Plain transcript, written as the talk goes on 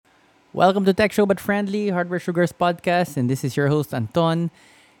Welcome to Tech Show But Friendly, Hardware Sugars podcast, and this is your host Anton.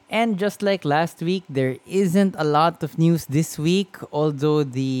 And just like last week, there isn't a lot of news this week, although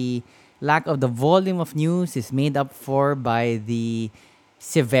the lack of the volume of news is made up for by the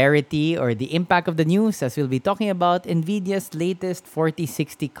severity or the impact of the news, as we'll be talking about Nvidia's latest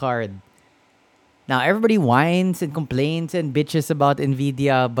 4060 card. Now, everybody whines and complains and bitches about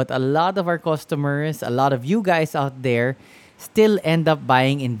Nvidia, but a lot of our customers, a lot of you guys out there, still end up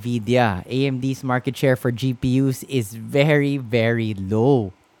buying Nvidia. AMD's market share for GPUs is very, very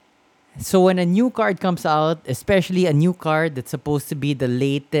low. So when a new card comes out, especially a new card that's supposed to be the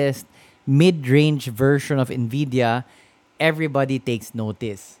latest mid-range version of Nvidia, everybody takes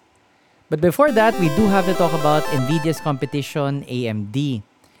notice. But before that, we do have to talk about Nvidia's competition, AMD.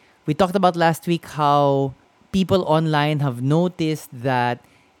 We talked about last week how people online have noticed that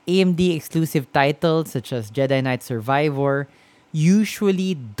AMD exclusive titles such as Jedi Knight Survivor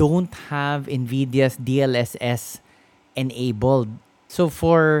usually don't have Nvidia's DLSS enabled. So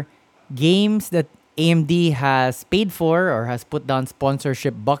for games that AMD has paid for or has put down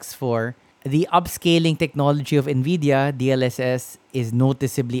sponsorship bucks for, the upscaling technology of Nvidia, DLSS, is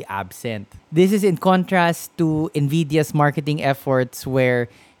noticeably absent. This is in contrast to Nvidia's marketing efforts where,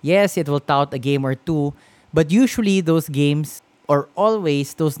 yes, it will tout a game or two, but usually those games, or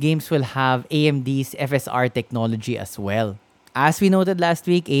always, those games will have AMD's FSR technology as well. As we noted last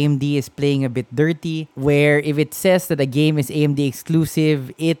week, AMD is playing a bit dirty, where if it says that a game is AMD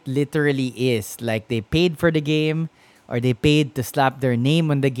exclusive, it literally is. Like they paid for the game, or they paid to slap their name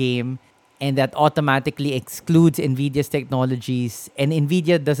on the game, and that automatically excludes NVIDIA's technologies, and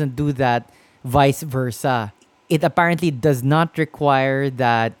NVIDIA doesn't do that vice versa. It apparently does not require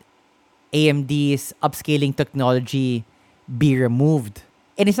that AMD's upscaling technology be removed.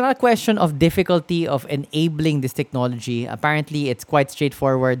 And it's not a question of difficulty of enabling this technology. Apparently, it's quite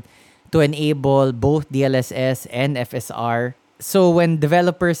straightforward to enable both DLSS and FSR. So when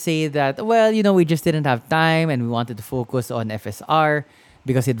developers say that, well, we just didn't have time and we wanted to focus on FSR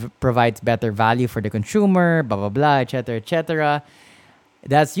because it provides better value for the consumer, blah, blah, blah, etc., etc.,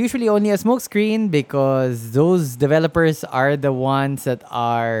 that's usually only a smokescreen because those developers are the ones that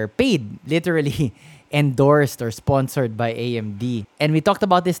are paid, literally endorsed or sponsored by AMD. And we talked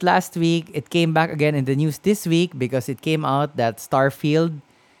about this last week. It came back again in the news this week because it came out that Starfield,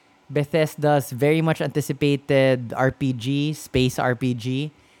 Bethesda's very much anticipated RPG, space RPG,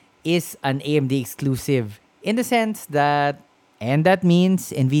 is an AMD exclusive in the sense that, and that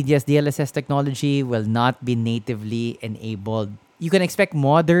means NVIDIA's DLSS technology will not be natively enabled. You can expect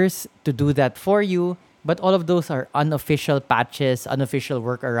modders to do that for you, but all of those are unofficial patches, unofficial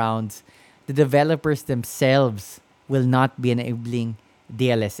workarounds. The developers themselves will not be enabling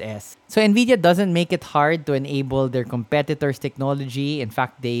DLSS. So NVIDIA doesn't make it hard to enable their competitors' technology. In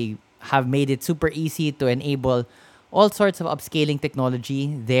fact, they have made it super easy to enable all sorts of upscaling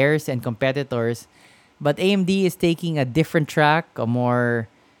technology, theirs and competitors. But AMD is taking a different track, a more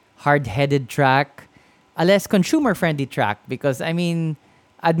hard-headed track, a less consumer-friendly track because,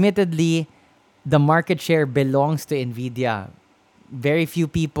 admittedly, the market share belongs to NVIDIA. Very few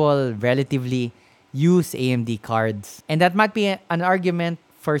people relatively use AMD cards. And that might be an argument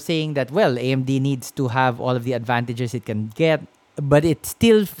for saying that, well, AMD needs to have all of the advantages it can get, but it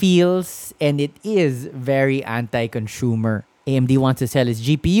still feels and it is very anti-consumer. AMD wants to sell its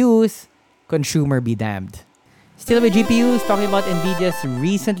GPUs, consumer be damned. Still with GPUs, talking about NVIDIA's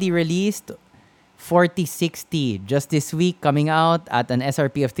recently released 4060 just this week, coming out at an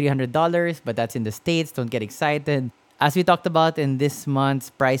SRP of $300, but that's in the States. Don't get excited. As we talked about in this month's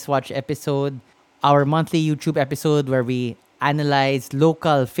Price Watch episode, our monthly YouTube episode where we analyze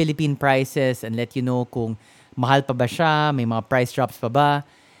local Philippine prices and let you know kung mahal pa ba siya, may mga price drops pa ba,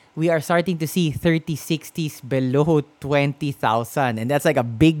 we are starting to see 3060s below 20,000. And that's like a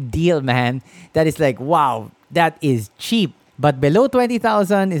big deal, man. That is like, wow, that is cheap. But below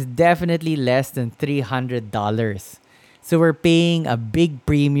 20,000 is definitely less than $300. So we're paying a big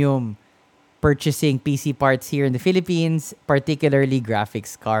premium purchasing PC parts here in the Philippines, particularly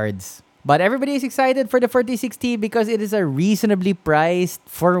graphics cards. But everybody is excited for the 4060 because it is a reasonably priced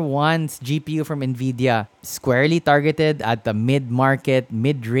for once GPU from Nvidia, squarely targeted at the mid-market,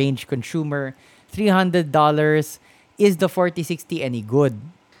 mid-range consumer. $300. Is the 4060 any good?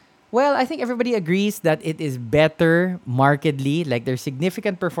 Well, I think everybody agrees that it is better markedly, like there's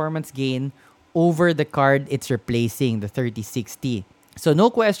significant performance gain over the card it's replacing, the 3060. So no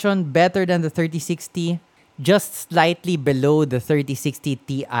question, better than the 3060, just slightly below the 3060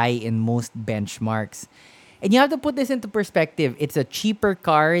 Ti in most benchmarks. And you have to put this into perspective. It's a cheaper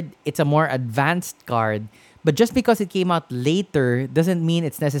card, it's a more advanced card, But just because it came out later doesn't mean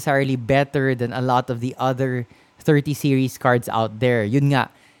it's necessarily better than a lot of the other 30 series cards out there. Yun nga,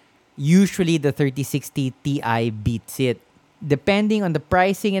 usually the 3060 Ti beats it. Depending on the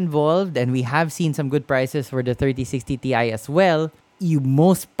pricing involved, and we have seen some good prices for the 3060 Ti as well, you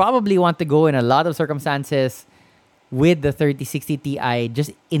most probably want to go in a lot of circumstances with the 3060 Ti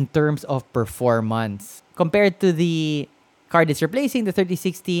just in terms of performance. Compared to the card it's replacing, the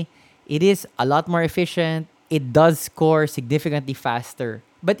 3060, it is a lot more efficient. It does score significantly faster.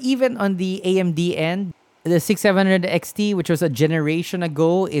 But even on the AMD end, the 6700 XT, which was a generation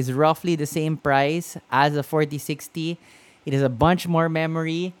ago, is roughly the same price as the 4060. It has a bunch more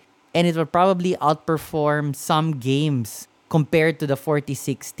memory, and it will probably outperform some games compared to the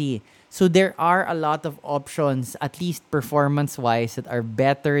 4060. So there are a lot of options, at least performance-wise, that are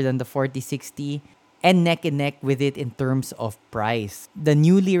better than the 4060 and neck and neck with it in terms of price. The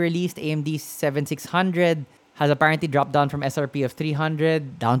newly released AMD 7600 has apparently dropped down from SRP of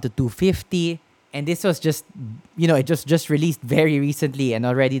 300 down to 250. And this was just, it just released very recently, and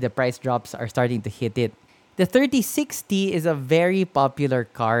already the price drops are starting to hit it. The 3060 is a very popular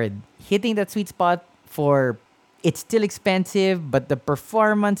card, hitting that sweet spot for it's still expensive, but the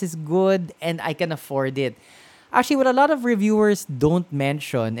performance is good and I can afford it. Actually, what a lot of reviewers don't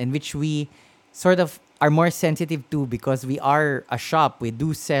mention, and which we sort of are more sensitive to because we are a shop, we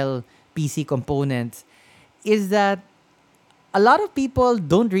do sell PC components, is that a lot of people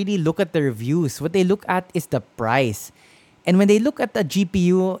don't really look at the reviews. What they look at is the price. And when they look at the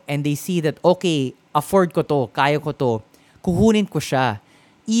GPU and they see that, okay, afford ko to, kaya ko to, kukunin ko siya.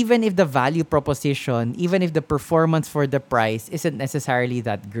 Even if the value proposition, even if the performance for the price isn't necessarily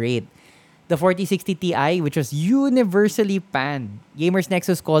that great. The 4060 Ti, which was universally panned, Gamers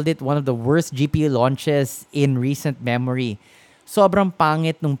Nexus called it one of the worst GPU launches in recent memory. Sobrang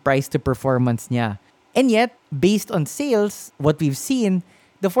pangit nung price to performance niya. And yet, based on sales, what we've seen,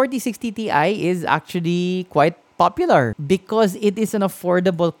 the 4060 Ti is actually quite popular because it is an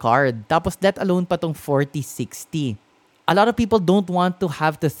affordable card. Tapos let alone pa tong 4060. A lot of people don't want to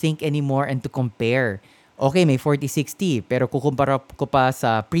have to think anymore and to compare. Okay, may 4060, pero kukumpara ko pa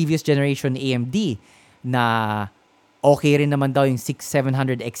sa previous generation AMD na okay rin naman daw yung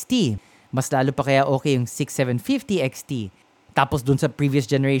 6700 XT. Mas lalo pa kaya okay yung 6750 XT. Tapos dun sa previous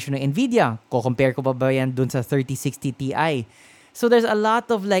generation ng Nvidia, kukompare ko pa ba yan dun sa 3060 Ti? So there's a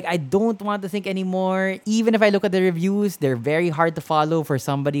lot of I don't want to think anymore. Even if I look at the reviews, they're very hard to follow for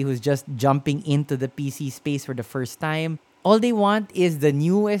somebody who's just jumping into the PC space for the first time. All they want is the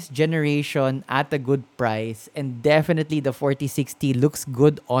newest generation at a good price, and definitely the 4060 looks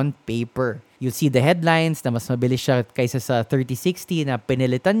good on paper. You'll see the headlines na mas mabilis siya kaysa sa 3060 na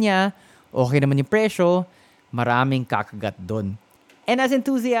pinilitan niya, okay naman yung presyo, maraming kakagat dun. And as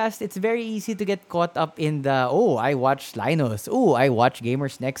enthusiasts, it's very easy to get caught up in the, I watch Linus, I watch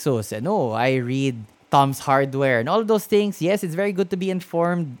Gamers Nexus, and I read Tom's Hardware, and all of those things. Yes, it's very good to be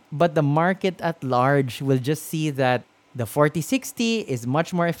informed, but the market at large will just see that the 4060 is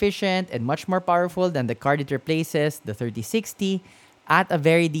much more efficient and much more powerful than the card it replaces, the 3060, at a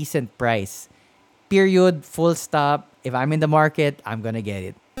very decent price. Period, full stop. If I'm in the market, I'm gonna get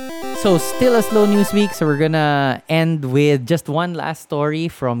it. So still a slow news week, so we're gonna end with just one last story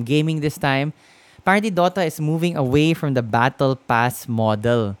from gaming this time. Apparently, Dota is moving away from the Battle Pass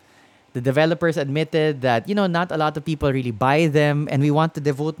model. The developers admitted that, not a lot of people really buy them, and we want to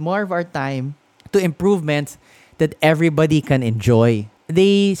devote more of our time to improvements that everybody can enjoy.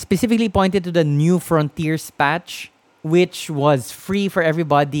 They specifically pointed to the New Frontiers patch, which was free for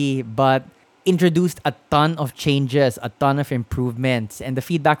everybody, but introduced a ton of changes, a ton of improvements, and the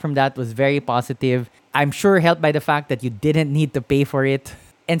feedback from that was very positive. I'm sure helped by the fact that you didn't need to pay for it.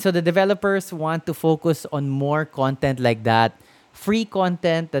 And so the developers want to focus on more content like that, free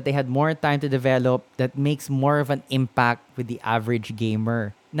content that they had more time to develop that makes more of an impact with the average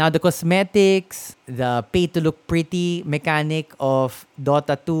gamer. Now, the cosmetics, the pay-to-look pretty mechanic of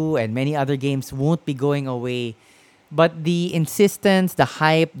Dota 2 and many other games won't be going away. But the insistence, the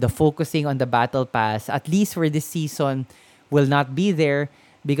hype, the focusing on the Battle Pass, at least for this season, will not be there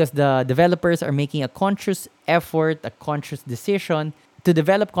because the developers are making a conscious effort, a conscious decision to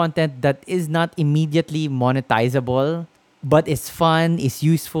develop content that is not immediately monetizable, but is fun, is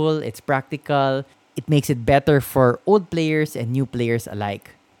useful, it's practical. It makes it better for old players and new players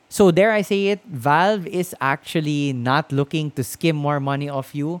alike. So dare I say it, Valve is actually not looking to skim more money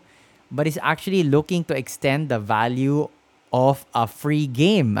off you, but is actually looking to extend the value of a free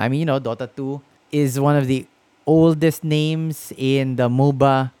game. I mean, Dota 2 is one of the oldest names in the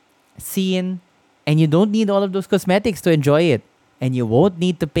MOBA scene, and you don't need all of those cosmetics to enjoy it. And you won't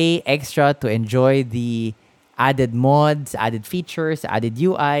need to pay extra to enjoy the added mods, added features, added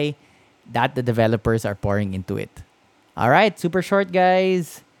UI that the developers are pouring into it. All right, super short,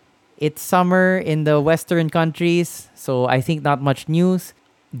 guys. It's summer in the Western countries, so I think not much news.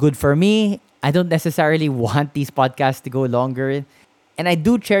 Good for me. I don't necessarily want these podcasts to go longer. And I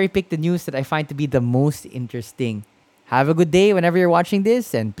do cherry pick the news that I find to be the most interesting. Have a good day whenever you're watching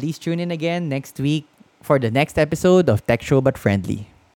this, and please tune in again next week for the next episode of Tech Show But Friendly.